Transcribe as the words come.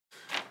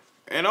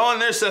And on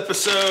this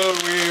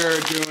episode, we are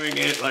doing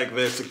it like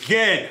this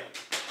again.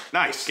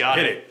 Nice. Got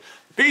it.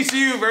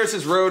 VCU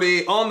versus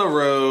Rhody on the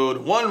road.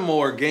 One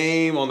more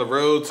game on the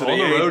road to on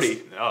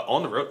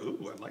the road.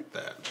 Ooh, I like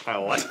that. I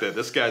like that.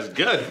 This guy's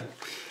good.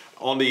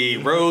 On the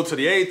road to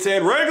the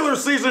A-10 regular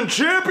season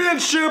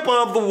championship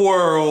of the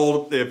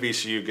world if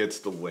VCU gets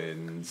the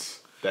wins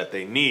that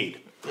they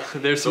need.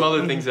 There's some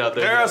other things out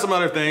there. There are some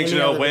other things,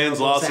 wins,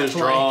 losses,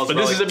 draws. But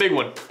this is a big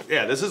one.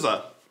 Yeah, this is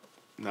a...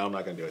 No, I'm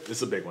not going to do it. This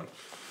is a big one.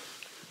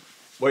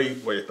 What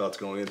are your thoughts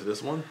going into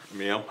this one?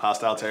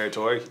 Hostile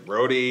territory.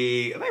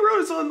 Rhody... I think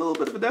Rhody's on a little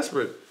bit of a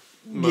desperate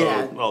mode.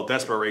 Yeah. Well,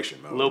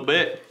 desperation mode. A little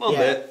bit. A little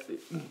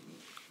bit.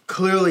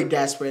 Clearly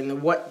desperate.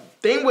 And what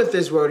thing with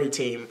this Rhody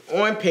team,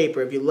 on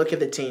paper, if you look at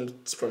the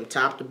teams from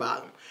top to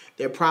bottom,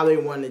 they're probably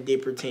one of the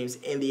deeper teams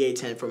in the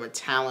A-10 from a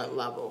talent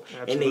level.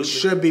 Absolutely. And they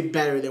should be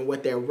better than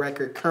what their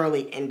record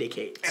currently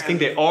indicates. I think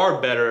they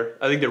are better.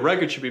 I think their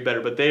record should be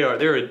better, but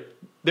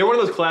they're one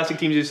of those classic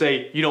teams you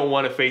say you don't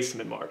want to face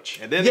them in March.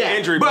 And then the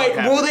injury bug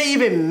happens. Will they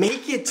even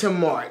make it to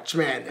March,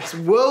 man?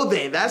 Will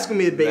they? That's going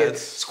to be the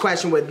biggest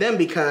question with them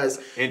because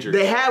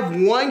they have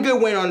one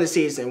good win on the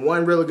season,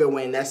 one really good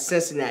win. That's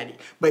Cincinnati.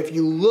 But if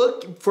you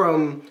look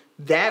from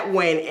that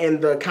win and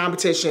the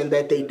competition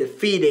that they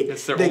defeated,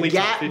 the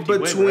gap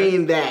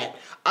between that,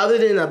 other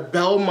than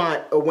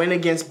a win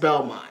against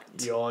Belmont.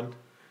 Yawn.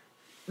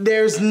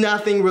 There's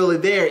nothing really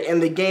there,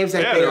 and the games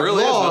that they have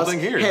lost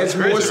has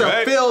more so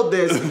filled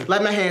this.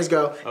 Let my hands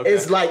go. Okay.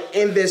 It's like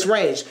in this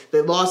range.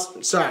 They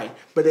lost. Sorry,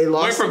 but they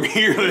lost. Went from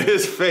here to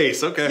his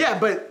face. Okay. Yeah,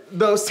 but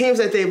those teams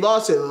that they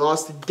lost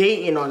to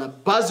Dayton on a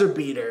buzzer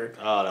beater.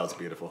 Oh, that was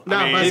beautiful.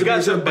 They've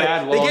got some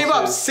bad losses. They gave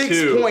up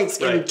 6 points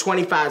in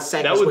 25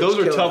 seconds. Those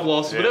were tough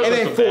losses. Yeah. And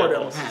then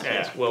Fordham happens.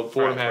 Yeah. Well,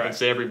 Fordham happens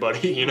to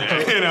everybody. Not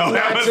to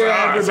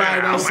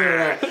everybody. Don't say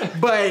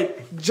that. But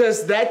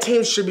just that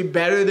team should be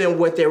better than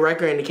what their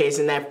record indicates,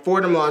 and that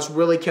Fordham loss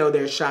really killed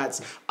their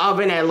shots of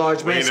an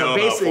at-large bid. So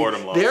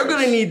basically, they're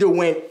going to need to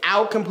win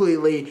out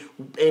completely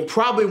and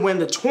probably win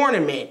the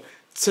tournament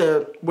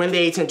to win the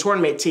A-10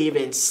 tournament to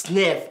even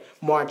sniff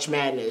March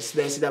Madness,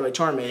 the NCAA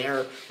tournament.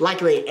 They're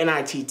likely an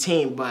NIT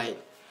team, but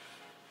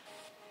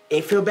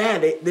it feel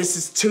bad. This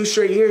is 2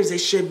 straight years. They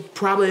should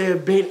probably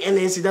have been in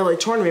the NCAA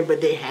tournament, but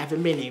they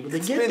haven't been able to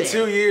get there. It's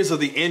been 2 years of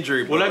the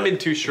injury. Well, I've been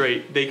 2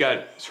 straight. They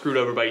got screwed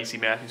over by EC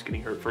Matthews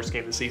getting hurt first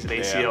game of the season,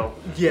 ACL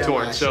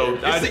torn. So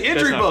it's the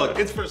injury bug.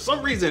 It's for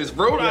some reason it's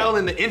Rhode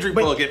Island, the injury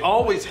bug. It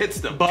always hits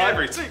them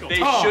every single time.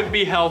 They should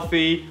be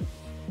healthy,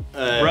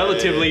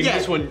 relatively.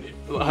 This one.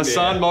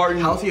 Hassan Martin.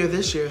 Healthier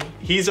this year.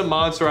 He's a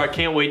monster. I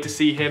can't wait to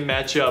see him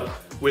match up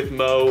with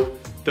Mo.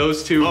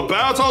 Those two. A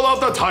battle of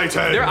the Titans.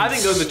 I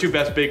think those are the 2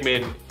 best big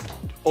men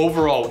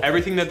overall.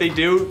 Everything that they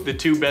do, the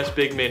 2 best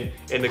big men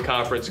in the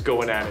conference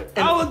going at it.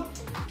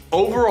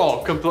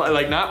 Overall,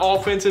 like not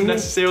offensive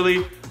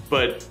necessarily,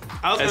 but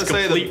as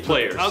complete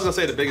players. I was gonna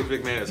say the biggest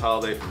big man is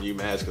Holiday from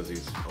UMass because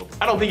he's open.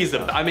 I don't think he's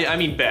the. I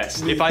mean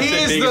best. If I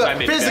said biggest, I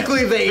meant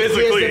physically best. He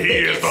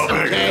is the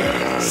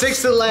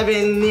biggest.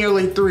 6'11",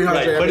 nearly 300.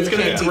 Right, but it's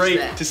gonna be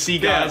great to see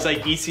guys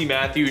like EC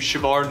Matthews,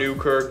 Shavar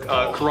Newkirk,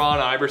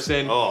 Karan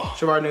Iverson.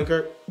 Shavar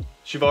Newkirk.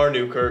 Shavar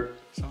Newkirk.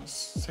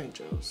 St.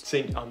 Joe's.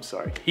 I'm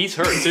sorry. He's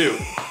hurt too.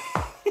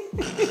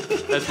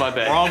 That's my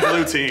bad. Wrong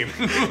blue team.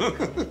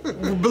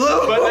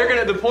 Blue. But they're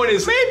gonna. The point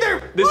is,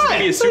 this is gonna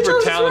be a super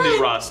talented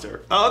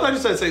roster. Oh, I thought you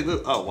said St.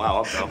 Louis. Oh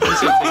wow, I'm dumb.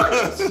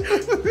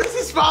 This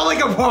is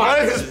falling apart.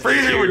 What is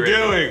freezing we're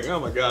doing?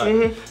 Oh my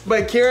god.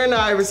 But Kieran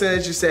Iverson,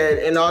 as you said,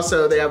 and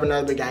also they have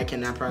another guy. I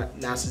cannot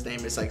pronounce his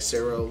name. It's like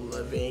Cyril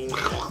Levine.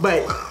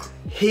 But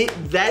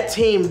that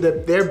team,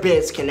 their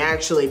bigs can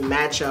actually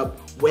match up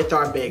with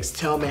our bigs,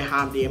 Tillman,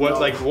 Hamdi, and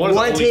Mo.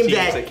 One team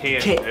that can.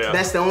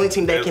 That's the only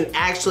team that can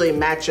actually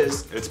match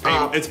us. It's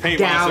Paint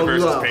Monster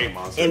versus Paint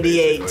Monster in the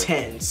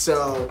A-10.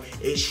 So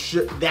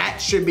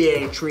that should be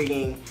an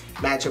intriguing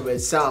matchup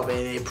itself, and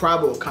it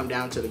probably will come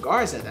down to the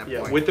guards at that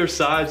point. With their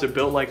size, they're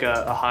built like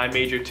a high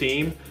major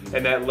team,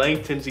 and that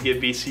length tends to give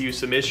VCU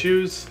some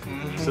issues.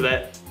 So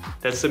that's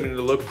something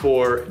to look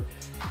for.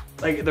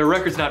 Like their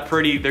record's not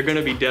pretty. They're going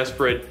to be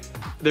desperate.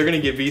 They're going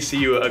to give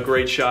VCU a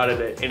great shot at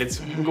it. And it's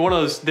one of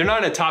those, they're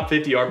not in a top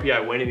 50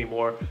 RPI win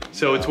anymore.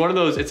 So it's one of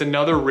those, it's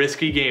another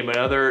risky game,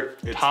 another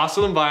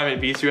hostile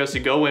environment VCU has to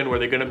go in where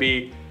they're going to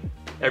be,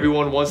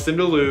 everyone wants them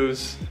to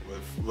lose.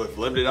 With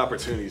limited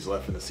opportunities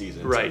left in the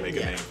season to make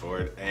a name for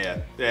it.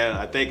 And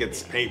I think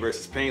it's paint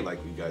versus paint, like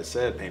you guys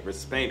said, paint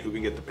versus paint. Who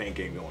can get the paint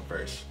game going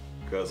first?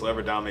 Because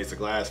whoever dominates the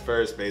glass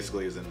first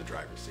basically is in the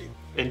driver's seat.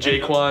 And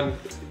Jaquan...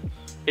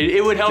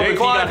 It would help if he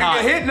got hot.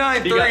 If you hit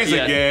 9 threes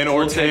again,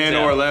 or 10,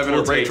 or 11,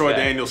 or break Troy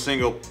Daniels'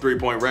 single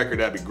 3-point record,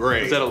 that'd be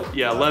great.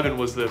 11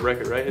 was the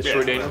record, right? It's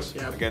Troy Daniels.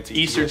 Against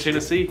Eastern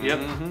Tennessee.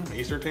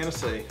 Eastern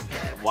Tennessee.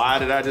 Why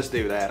did I just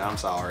do that? I'm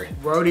sorry.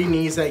 Rhody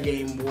needs that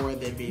game more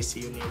than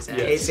VCU needs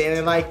that. I hate saying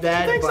it like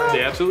that, but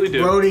they absolutely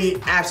do.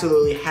 Rhody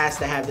absolutely has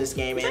to have this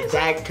game, and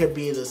that could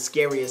be the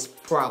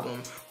scariest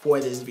problem for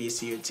this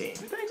VCU team.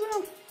 You think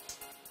so?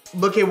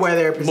 look at where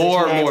they're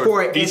positioned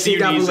for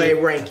NCAA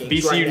rankings.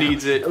 VCU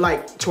needs it,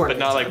 like but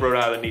not like Rhode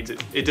Island needs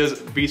it. It does.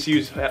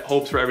 VCU's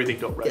hopes for everything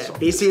don't rest on.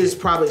 VCU is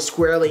probably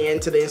squarely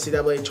into the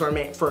NCAA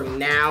tournament for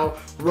now.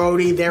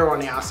 Rhody, they're on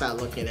the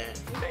outside looking in.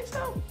 You think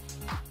so?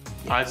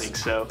 Yes. I think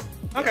so.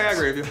 Okay, I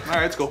agree with you. All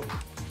right, it's cool.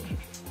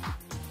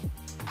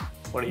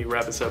 Why don't you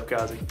wrap us up,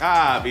 Kazie?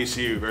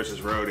 VCU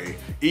versus Rhody.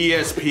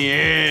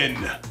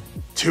 ESPN,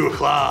 2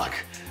 o'clock,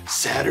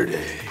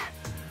 Saturday.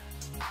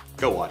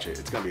 Go watch it.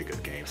 It's going to be a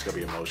good game. It's going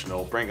to be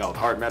emotional. Bring out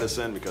heart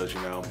medicine because,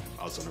 you know,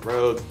 I was on the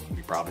road.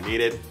 You probably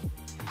need it.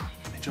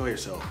 Enjoy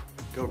yourself.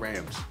 Go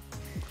Rams.